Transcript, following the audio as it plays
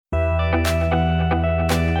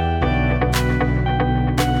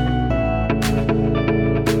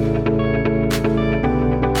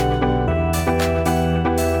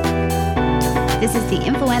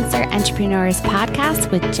Influencer Entrepreneurs podcast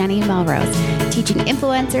with Jenny Melrose, teaching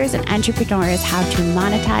influencers and entrepreneurs how to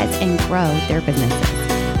monetize and grow their businesses.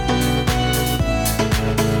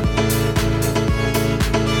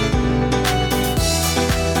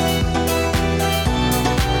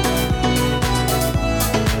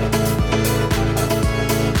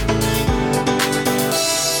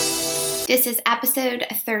 This is episode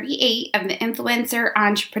 38 of the Influencer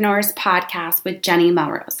Entrepreneurs podcast with Jenny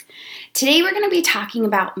Melrose. Today we're going to be talking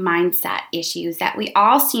about mindset issues that we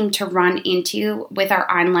all seem to run into with our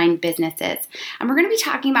online businesses. And we're going to be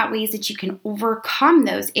talking about ways that you can overcome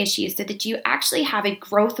those issues so that you actually have a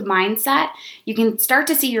growth mindset. You can start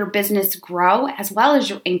to see your business grow as well as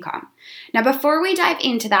your income. Now, before we dive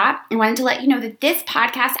into that, I wanted to let you know that this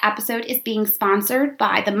podcast episode is being sponsored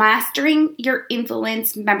by the Mastering Your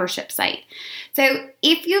Influence membership site. So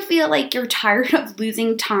if you feel like you're tired of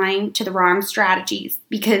losing time to the wrong strategies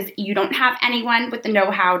because you don't have anyone with the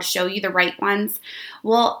know-how to show you the right ones,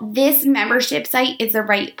 well, this membership site is the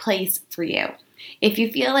right place for you. If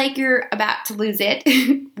you feel like you're about to lose it,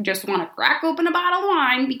 just want to crack open a bottle of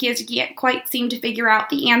wine because you can't quite seem to figure out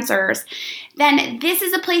the answers, then this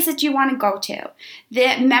is a place that you want to go to.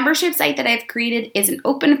 The membership site that I've created is an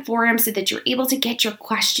open forum so that you're able to get your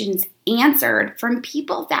questions answered from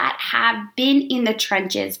people that have been in the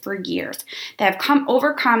trenches for years, that have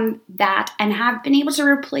overcome that and have been able to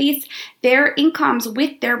replace their incomes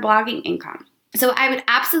with their blogging income. So I would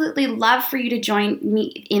absolutely love for you to join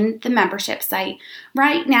me in the membership site.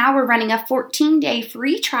 Right now, we're running a 14-day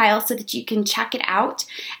free trial so that you can check it out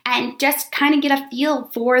and just kind of get a feel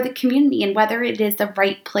for the community and whether it is the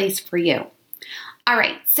right place for you. All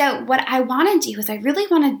right, so what I want to do is I really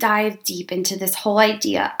want to dive deep into this whole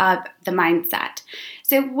idea of the mindset.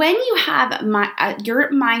 So when you have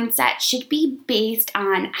your mindset should be based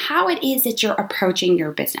on how it is that you're approaching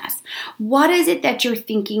your business. What is it that you're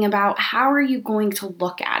thinking about? How are you going to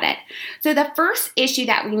look at it? So the first issue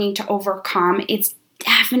that we need to overcome is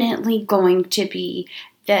definitely going to be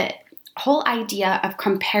the whole idea of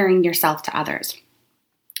comparing yourself to others.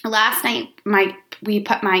 Last night, we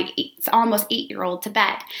put my almost 8-year-old to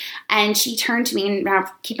bed, and she turned to me, and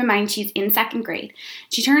now keep in mind she's in second grade.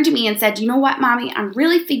 She turned to me and said, "You know what, Mommy, I'm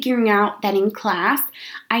really figuring out that in class,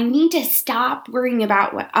 I need to stop worrying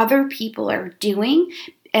about what other people are doing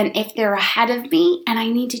and if they're ahead of me, and I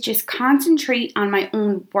need to just concentrate on my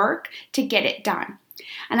own work to get it done."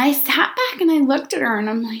 And I sat back and I looked at her and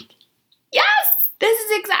I'm like, yes! This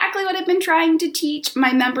is exactly what I've been trying to teach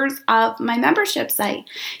my members of my membership site.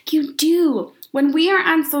 You do. When we are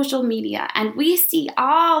on social media and we see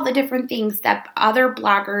all the different things that other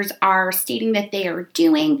bloggers are stating that they are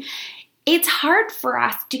doing, it's hard for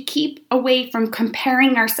us to keep away from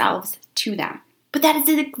comparing ourselves to them. But that is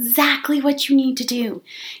exactly what you need to do.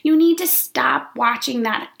 You need to stop watching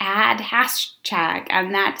that ad hashtag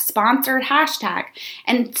and that sponsored hashtag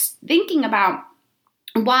and thinking about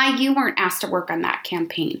why you weren't asked to work on that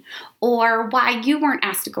campaign or why you weren't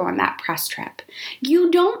asked to go on that press trip.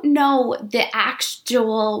 You don't know the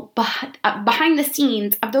actual behind the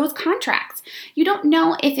scenes of those contracts. You don't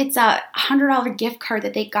know if it's a $100 gift card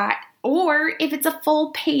that they got or if it's a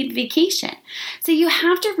full paid vacation. So you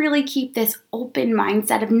have to really keep this open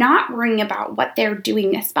mindset of not worrying about what they're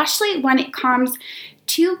doing, especially when it comes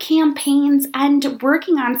to campaigns and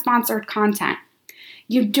working on sponsored content.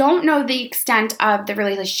 You don't know the extent of the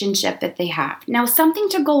relationship that they have. Now, something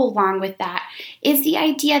to go along with that is the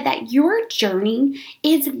idea that your journey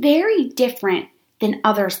is very different than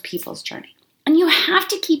other people's journey. And you have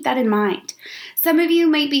to keep that in mind. Some of you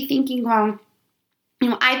might be thinking, well,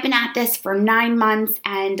 I've been at this for 9 months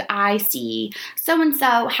and I see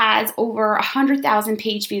so-and-so has over 100,000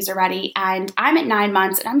 page views already and I'm at 9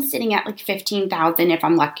 months and I'm sitting at like 15,000 if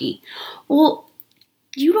I'm lucky. Well,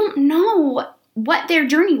 you don't know what their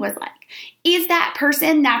journey was like. Is that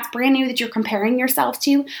person that's brand new that you're comparing yourself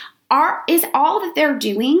to, is all that they're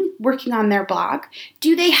doing working on their blog?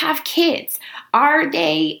 Do they have kids? Are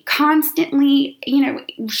they constantly,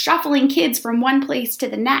 shuffling kids from one place to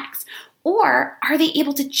the next? Or are they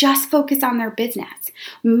able to just focus on their business?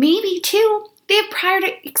 Maybe too, they have prior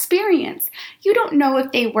experience. You don't know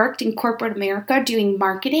if they worked in corporate America doing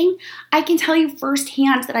marketing. I can tell you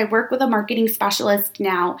firsthand that I work with a marketing specialist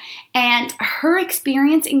now, and her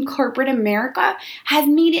experience in corporate America has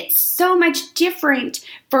made it so much different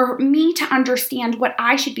for me to understand what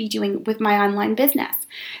I should be doing with my online business.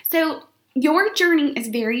 So your journey is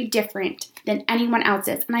very different than anyone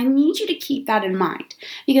else's, and I need you to keep that in mind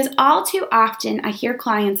because all too often I hear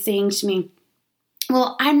clients saying to me,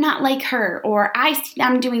 well, I'm not like her, or I see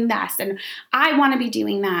them doing this, and I want to be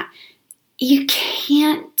doing that. You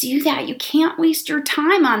can't do that. You can't waste your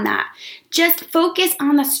time on that. Just focus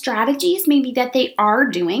on the strategies maybe that they are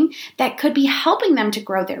doing that could be helping them to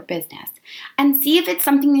grow their business, and see if it's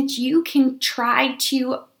something that you can try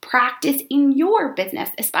to practice in your business,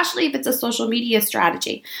 especially if it's a social media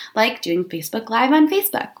strategy, like doing Facebook Live on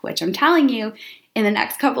Facebook, which I'm telling you, in the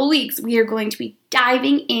next couple of weeks, we are going to be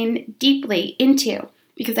diving in deeply into.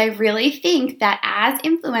 Because I really think that as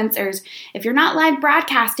influencers, if you're not live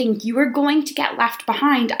broadcasting, you are going to get left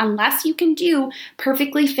behind unless you can do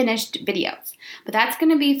perfectly finished videos. But that's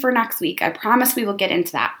going to be for next week. I promise we will get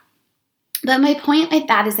into that. But my point with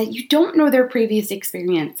that is that you don't know their previous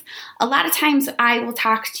experience. A lot of times I will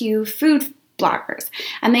talk to food bloggers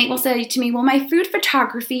and they will say to me, well, my food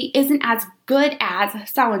photography isn't as good as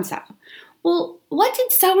so-and-so. Well, what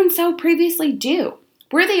did so-and-so previously do?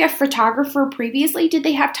 Were they a photographer previously? Did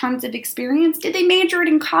they have tons of experience? Did they major it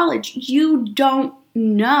in college? You don't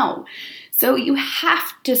know. So you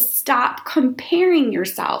have to stop comparing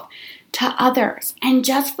yourself to others and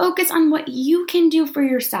just focus on what you can do for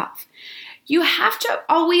yourself. You have to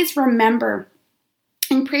always remember,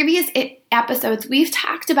 in previous episodes, we've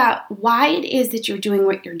talked about why it is that you're doing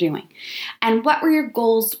what you're doing and what your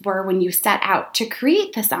goals were when you set out to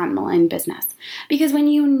create this online business. Because when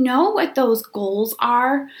you know what those goals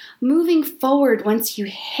are, moving forward, once you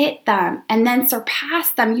hit them and then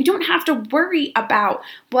surpass them, you don't have to worry about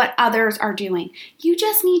what others are doing. You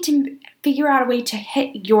just need to figure out a way to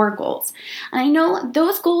hit your goals. And I know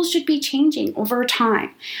those goals should be changing over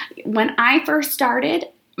time. When I first started,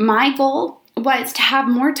 my goal was to have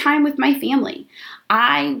more time with my family.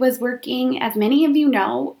 I was working, as many of you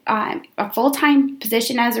know, a full-time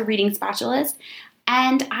position as a reading specialist,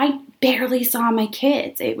 and I barely saw my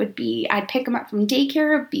kids. It would be, I'd pick them up from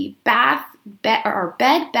daycare, it'd be bed, bath, or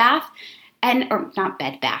not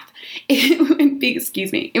bed, bath. It would be,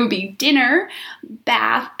 it would be dinner,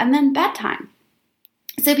 bath, and then bedtime.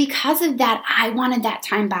 So because of that, I wanted that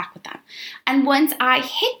time back with them. And once I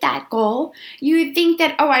hit that goal, you would think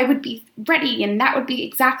that, oh, I would be ready and that would be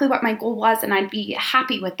exactly what my goal was and I'd be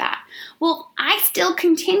happy with that. Well, I still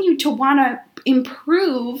continue to want to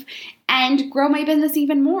improve and grow my business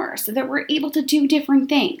even more so that we're able to do different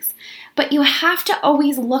things. But you have to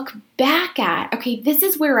always look back at, okay, this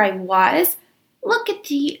is where I was. Look at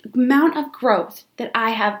the amount of growth that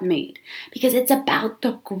I have made, because it's about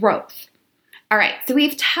the growth. All right, so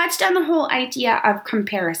we've touched on the whole idea of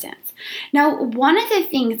comparisons. Now, one of the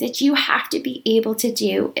things that you have to be able to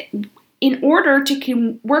do in order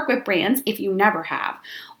to work with brands, if you never have,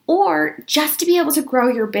 or just to be able to grow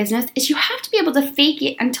your business, is you have to be able to fake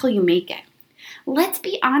it until you make it. Let's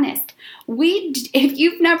be honest. If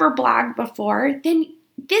you've never blogged before, then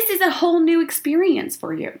this is a whole new experience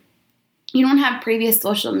for you. You don't have previous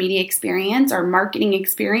social media experience or marketing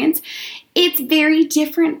experience. It's very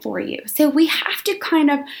different for you. So we have to kind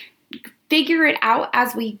of figure it out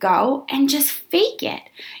as we go and just fake it.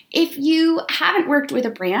 If you haven't worked with a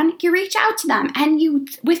brand, you reach out to them and you,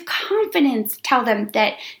 with confidence, tell them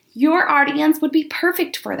that your audience would be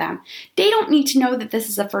perfect for them. They don't need to know that this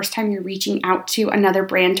is the first time you're reaching out to another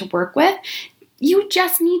brand to work with. You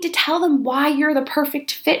just need to tell them why you're the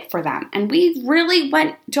perfect fit for them. And we really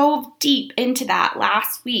dove deep into that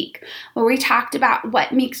last week, where we talked about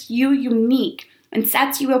what makes you unique and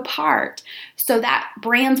sets you apart so that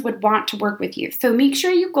brands would want to work with you. So make sure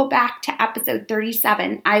you go back to episode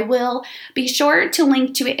 37. I will be sure to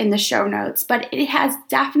link to it in the show notes, but it has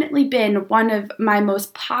definitely been one of my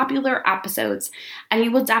most popular episodes, and you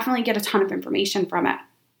will definitely get a ton of information from it.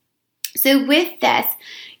 So with this,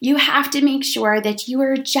 you have to make sure that you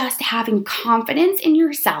are just having confidence in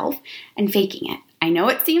yourself and faking it. I know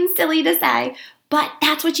it seems silly to say, but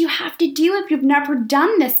that's what you have to do if you've never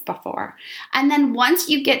done this before. And then once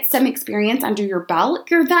you get some experience under your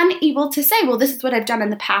belt, you're then able to say, well, this is what I've done in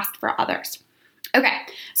the past for others. Okay,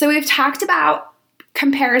 so we've talked about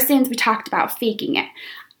comparisons. We talked about faking it.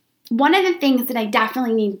 One of the things that I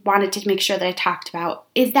definitely wanted to make sure that I talked about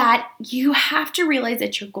is that you have to realize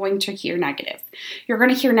that you're going to hear negatives. You're going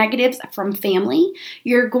to hear negatives from family.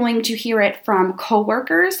 You're going to hear it from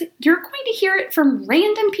coworkers. You're going to hear it from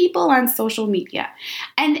random people on social media.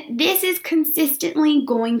 And this is consistently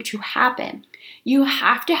going to happen. You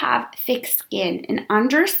have to have thick skin and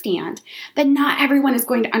understand that not everyone is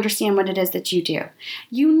going to understand what it is that you do.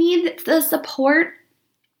 You need the support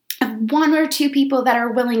of one or two people that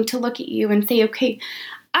are willing to look at you and say, okay,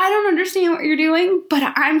 I don't understand what you're doing,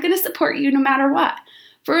 but I'm going to support you no matter what.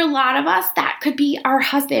 For a lot of us, that could be our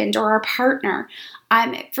husband or our partner.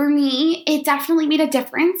 For me, it definitely made a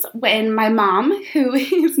difference when my mom, who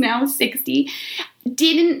is now 60,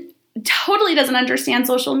 didn't totally doesn't understand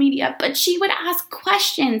social media, but she would ask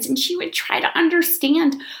questions and she would try to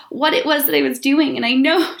understand what it was that I was doing. And I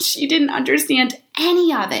know she didn't understand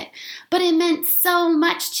any of it, but it meant so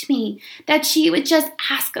much to me that she would just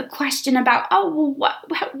ask a question about, oh, well,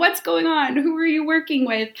 what's going on? Who are you working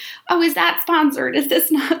with? Oh, is that sponsored? Is this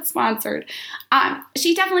not sponsored?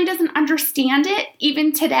 She definitely doesn't understand it.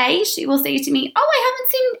 Even today, she will say to me, oh, I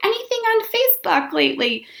haven't seen anything on Facebook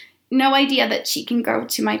lately. No idea that she can go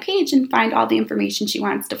to my page and find all the information she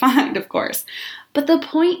wants to find, of course. But the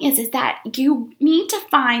point is that you need to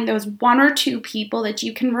find those one or two people that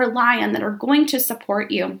you can rely on that are going to support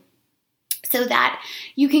you so that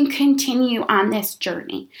you can continue on this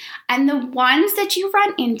journey. And the ones that you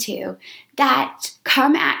run into that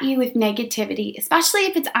come at you with negativity, especially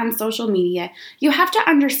if it's on social media, you have to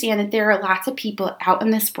understand that there are lots of people out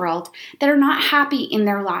in this world that are not happy in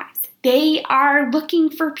their lives. They are looking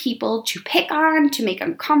for people to pick on, to make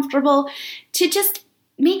them comfortable, to just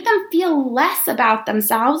make them feel less about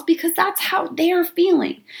themselves because that's how they're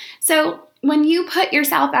feeling. So when you put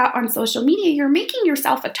yourself out on social media, you're making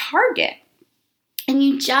yourself a target. And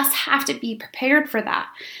you just have to be prepared for that.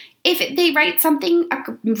 If they write something, a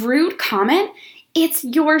rude comment, it's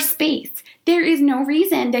your space. There is no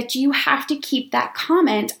reason that you have to keep that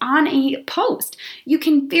comment on a post. You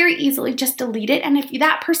can very easily just delete it. And if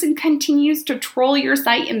that person continues to troll your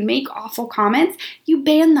site and make awful comments, you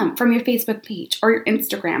ban them from your Facebook page or your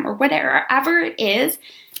Instagram or whatever it is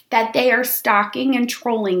that they are stalking and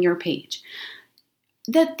trolling your page.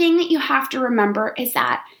 The thing that you have to remember is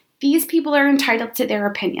that these people are entitled to their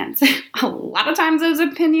opinions. A lot of times those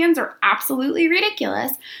opinions are absolutely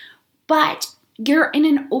ridiculous, but you're in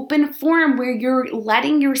an open forum where you're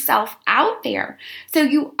letting yourself out there. So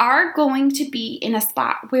you are going to be in a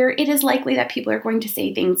spot where it is likely that people are going to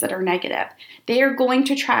say things that are negative. They are going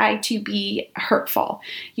to try to be hurtful.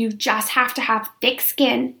 You just have to have thick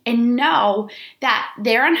skin and know that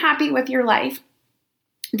they're unhappy with your life.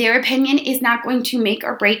 Their opinion is not going to make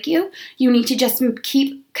or break you. You need to just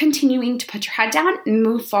keep continuing to put your head down and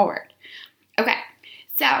move forward. Okay,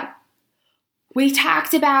 so we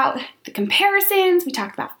talked about the comparisons, we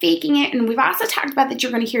talked about faking it, and we've also talked about that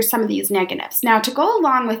you're going to hear some of these negatives. Now, to go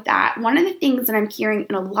along with that, one of the things that I'm hearing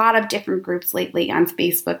in a lot of different groups lately, on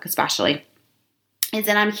Facebook especially, is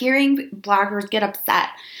that I'm hearing bloggers get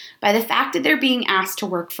upset by the fact that they're being asked to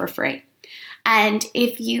work for free. And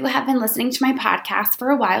if you have been listening to my podcast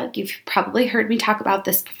for a while, you've probably heard me talk about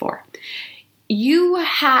this before. You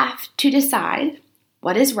have to decide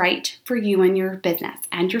what is right for you and your business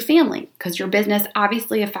and your family, because your business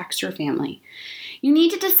obviously affects your family. You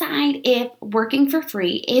need to decide if working for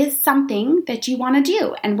free is something that you want to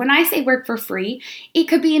do. And when I say work for free, it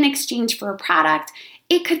could be in exchange for a product.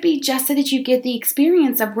 It could be just so that you get the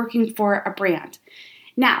experience of working for a brand.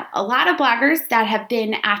 Now, a lot of bloggers that have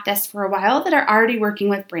been at this for a while that are already working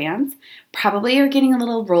with brands probably are getting a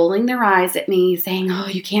little rolling their eyes at me saying, oh,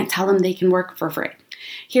 you can't tell them they can work for free.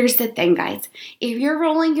 Here's the thing, guys. If you're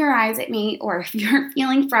rolling your eyes at me or if you're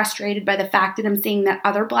feeling frustrated by the fact that I'm saying that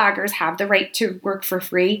other bloggers have the right to work for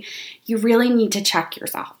free, you really need to check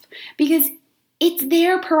yourself because it's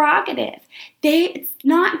their prerogative. It's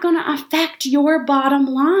not going to affect your bottom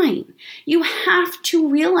line. You have to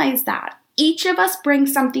realize that. Each of us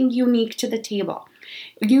brings something unique to the table,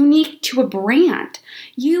 unique to a brand.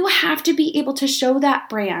 You have to be able to show that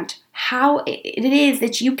brand how it is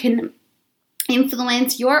that you can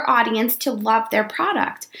influence your audience to love their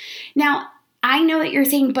product. Now, I know that you're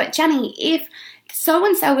saying, but Jenny, if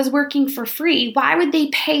so-and-so is working for free, why would they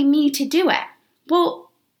pay me to do it? Well,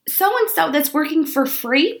 so-and-so that's working for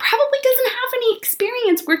free probably doesn't have any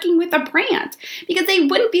experience working with a brand because they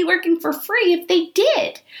wouldn't be working for free if they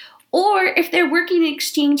did. Or if they're working in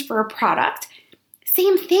exchange for a product,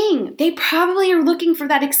 same thing. They probably are looking for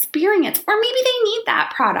that experience, or maybe they need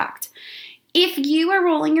that product. If you are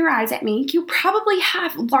rolling your eyes at me, you probably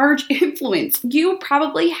have large influence. You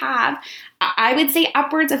probably have, I would say,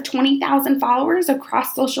 upwards of 20,000 followers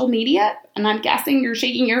across social media. And I'm guessing you're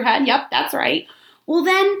shaking your head. Yep, that's right. Well,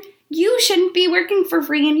 then you shouldn't be working for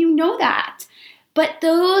free, and you know that. But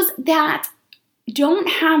those that don't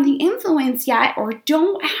have the influence yet or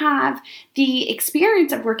don't have the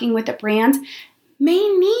experience of working with a brand may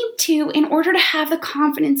need to in order to have the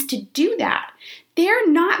confidence to do that. They're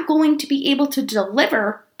not going to be able to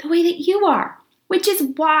deliver the way that you are, which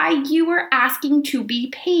is why you are asking to be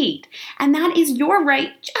paid. And that is your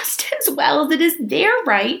right just as well as it is their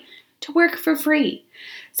right to work for free.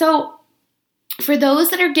 So for those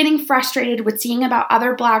that are getting frustrated with seeing about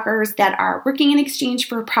other bloggers that are working in exchange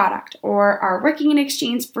for a product or are working in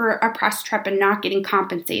exchange for a press trip and not getting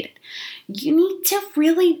compensated, you need to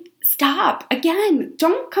really stop. Again,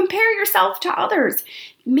 don't compare yourself to others.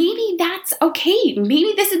 Maybe that's okay.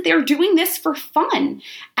 Maybe they're doing this for fun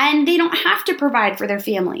and they don't have to provide for their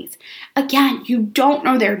families. Again, you don't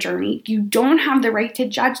know their journey. You don't have the right to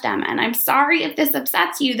judge them. And I'm sorry if this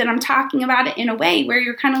upsets you that I'm talking about it in a way where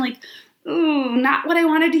you're kind of like, ooh, not what I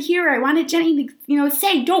wanted to hear. I wanted Jenny to,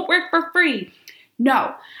 say, don't work for free.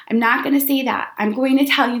 No, I'm not going to say that. I'm going to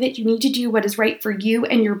tell you that you need to do what is right for you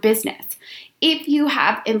and your business. If you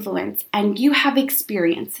have influence and you have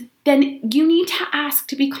experience, then you need to ask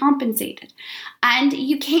to be compensated. And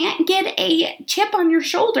you can't get a chip on your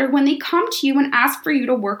shoulder when they come to you and ask for you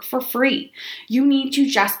to work for free. You need to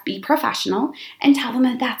just be professional and tell them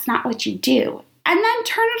that that's not what you do. And then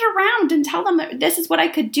turn it around and tell them, this is what I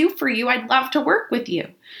could do for you. I'd love to work with you.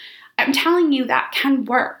 I'm telling you that can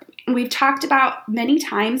work. We've talked about many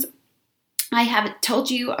times. I have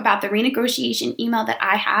told you about the renegotiation email that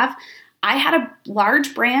I have. I had a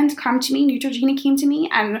large brand come to me, Neutrogena came to me,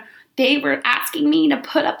 and they were asking me to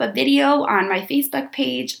put up a video on my Facebook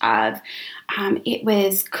page of, it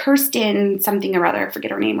was Kirsten something or other, I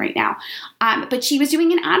forget her name right now, but she was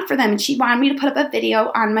doing an ad for them, and she wanted me to put up a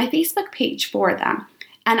video on my Facebook page for them.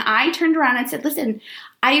 And I turned around and said, listen,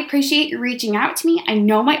 I appreciate you reaching out to me. I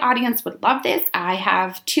know my audience would love this. I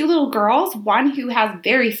have 2 little girls, one who has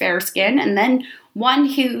very fair skin, and then one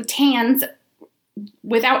who tans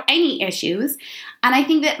without any issues. And I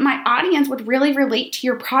think that my audience would really relate to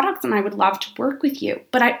your products and I would love to work with you.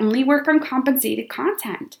 But I only work on compensated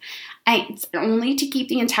content. It's only to keep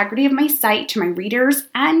the integrity of my site to my readers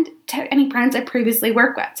and to any brands I previously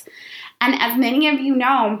worked with. And as many of you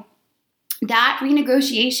know, that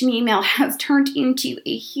renegotiation email has turned into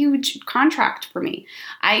a huge contract for me.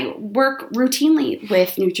 I work routinely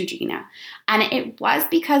with Neutrogena, and it was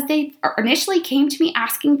because they initially came to me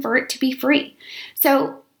asking for it to be free.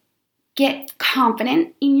 So get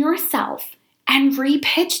confident in yourself and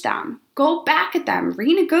re-pitch them. Go back at them,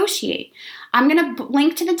 renegotiate. I'm going to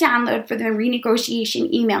link to the download for the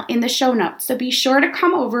renegotiation email in the show notes. So be sure to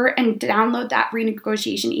come over and download that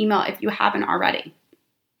renegotiation email if you haven't already.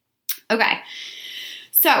 Okay,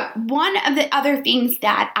 so one of the other things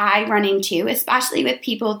that I run into, especially with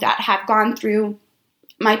people that have gone through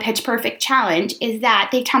my Pitch Perfect challenge, is that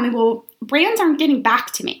they tell me, well, brands aren't getting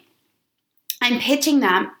back to me. I'm pitching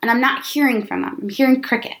them and I'm not hearing from them. I'm hearing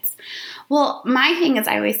crickets. Well, my thing is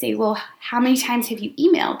I always say, well, how many times have you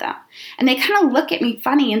emailed them? And they kind of look at me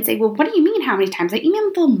funny and say, well, what do you mean how many times? I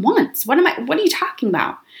emailed them once. What are you talking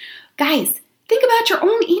about? Guys, think about your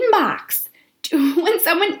own inbox. When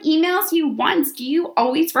someone emails you once, do you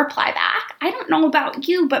always reply back? I don't know about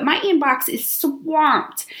you, but my inbox is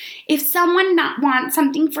swamped. If someone not wants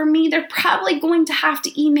something from me, they're probably going to have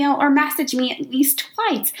to email or message me at least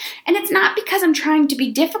twice. And it's not because I'm trying to be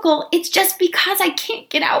difficult. It's just because I can't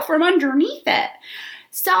get out from underneath it.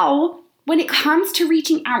 So when it comes to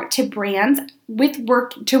reaching out to brands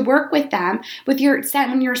to work with them, when you're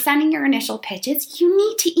sending your initial pitches, you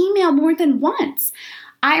need to email more than once.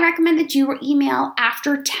 I recommend that you email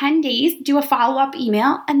after 10 days, do a follow-up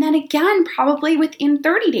email, and then again, probably within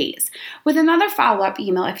 30 days with another follow-up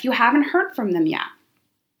email if you haven't heard from them yet.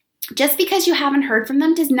 Just because you haven't heard from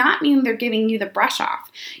them does not mean they're giving you the brush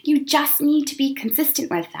off. You just need to be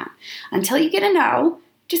consistent with them. Until you get a no,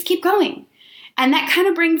 just keep going. And that kind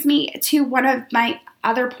of brings me to one of my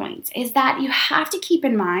other points, is that you have to keep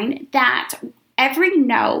in mind that every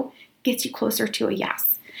no gets you closer to a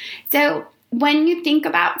yes. So when you think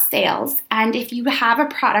about sales, and if you have a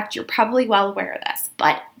product, you're probably well aware of this,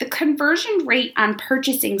 but the conversion rate on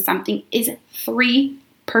purchasing something is 3%.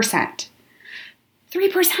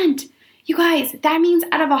 3%. You guys, that means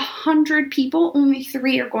out of 100 people, only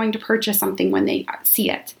 3 are going to purchase something when they see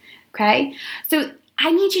it, okay? So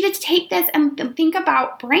I need you to take this and think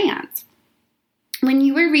about brands. When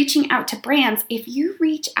you are reaching out to brands, if you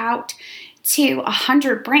reach out to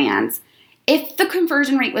 100 brands, if the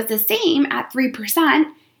conversion rate was the same at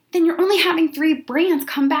 3%, then you're only having 3 brands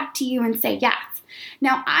come back to you and say yes.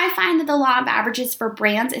 Now, I find that the law of averages for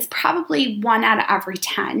brands is probably 1 out of every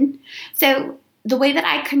 10. So the way that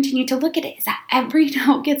I continue to look at it is that every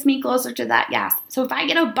no gets me closer to that yes. So if I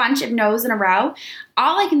get a bunch of no's in a row,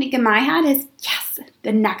 all I can think in my head is, yes,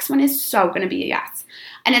 the next one is so going to be a yes.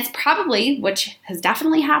 And it's probably, which has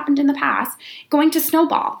definitely happened in the past, going to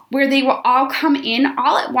snowball, where they will all come in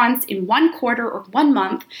all at once in 1 quarter or 1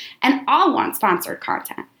 month and all want sponsored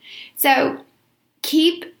content. So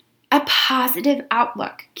keep a positive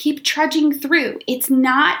outlook. Keep trudging through. It's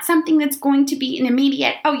not something that's going to be an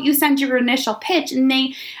immediate, oh, you send your initial pitch and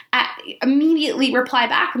they immediately reply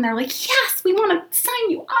back and they're like, yes, we want to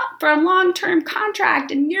sign you up for a long-term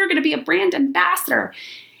contract and you're going to be a brand ambassador.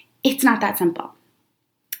 It's not that simple.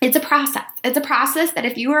 It's a process. It's a process that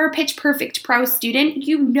if you are a Pitch Perfect Pro student,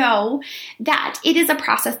 you know that it is a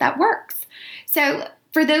process that works. So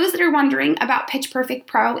for those that are wondering about Pitch Perfect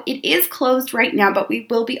Pro, it is closed right now, but we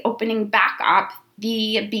will be opening back up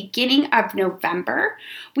the beginning of November.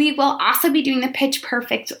 We will also be doing the Pitch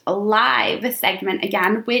Perfect Live segment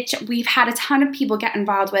again, which we've had a ton of people get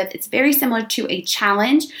involved with. It's very similar to a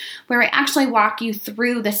challenge where I actually walk you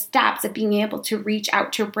through the steps of being able to reach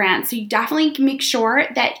out to a brand. So you definitely make sure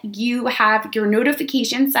that you have your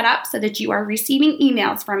notifications set up so that you are receiving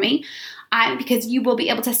emails from me because you will be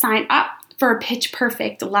able to sign up for Pitch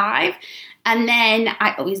Perfect Live. And then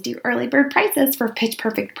I always do early bird prices for Pitch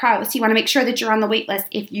Perfect Pro. So you want to make sure that you're on the wait list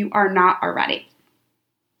if you are not already.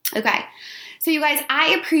 Okay. So you guys,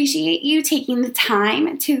 I appreciate you taking the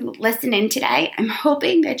time to listen in today. I'm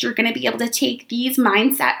hoping that you're going to be able to take these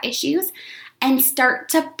mindset issues and start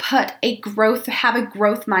to have a growth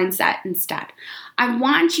mindset instead. I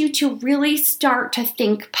want you to really start to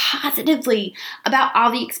think positively about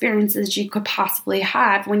all the experiences you could possibly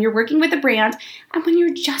have when you're working with a brand and when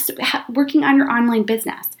you're just working on your online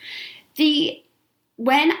business.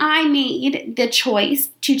 When I made the choice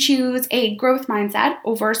to choose a growth mindset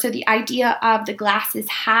over, so the idea of the glass is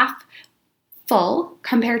half full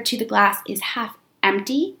compared to the glass is half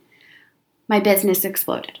empty, my business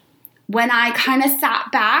exploded. When I kind of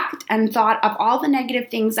sat back and thought of all the negative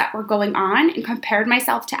things that were going on and compared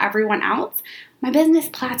myself to everyone else, my business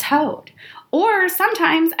plateaued. Or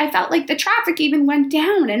sometimes I felt like the traffic even went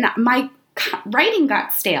down and my writing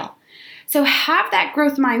got stale. So have that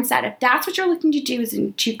growth mindset. If that's what you're looking to do, is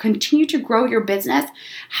to continue to grow your business,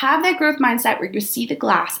 have that growth mindset where you see the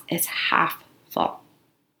glass as half full.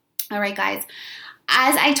 All right, guys.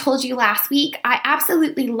 As I told you last week, I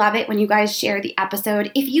absolutely love it when you guys share the episode.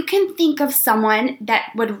 If you can think of someone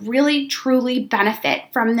that would really, truly benefit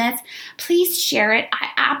from this, please share it.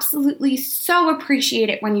 I absolutely so appreciate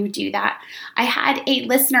it when you do that. I had a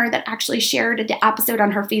listener that actually shared the episode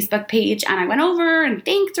on her Facebook page, and I went over and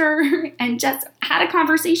thanked her and just had a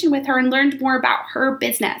conversation with her and learned more about her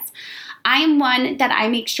business. I am one that I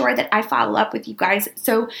make sure that I follow up with you guys.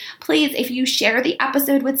 So please, if you share the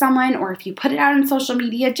episode with someone or if you put it out on social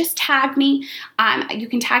media, just tag me. You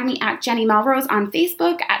can tag me at Jenny Melrose on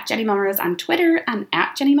Facebook, at Jenny Melrose on Twitter, and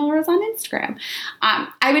at Jenny Melrose on Instagram.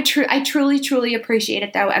 I truly appreciate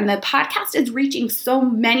it though. And the podcast is reaching so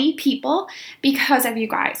many people because of you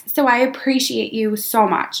guys. So I appreciate you so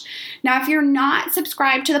much. Now, if you're not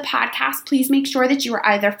subscribed to the podcast, please make sure that you are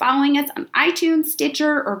either following us on iTunes,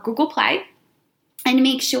 Stitcher, or Google Play. And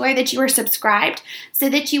make sure that you are subscribed so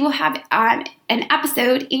that you will have an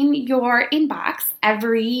episode in your inbox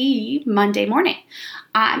every Monday morning.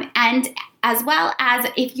 And as well as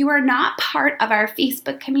if you are not part of our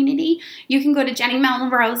Facebook community, you can go to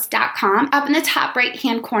jennymelrose.com. Up in the top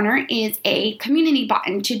right-hand corner is a community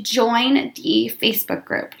button to join the Facebook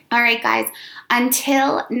group. All right, guys,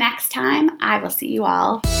 until next time, I will see you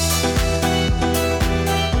all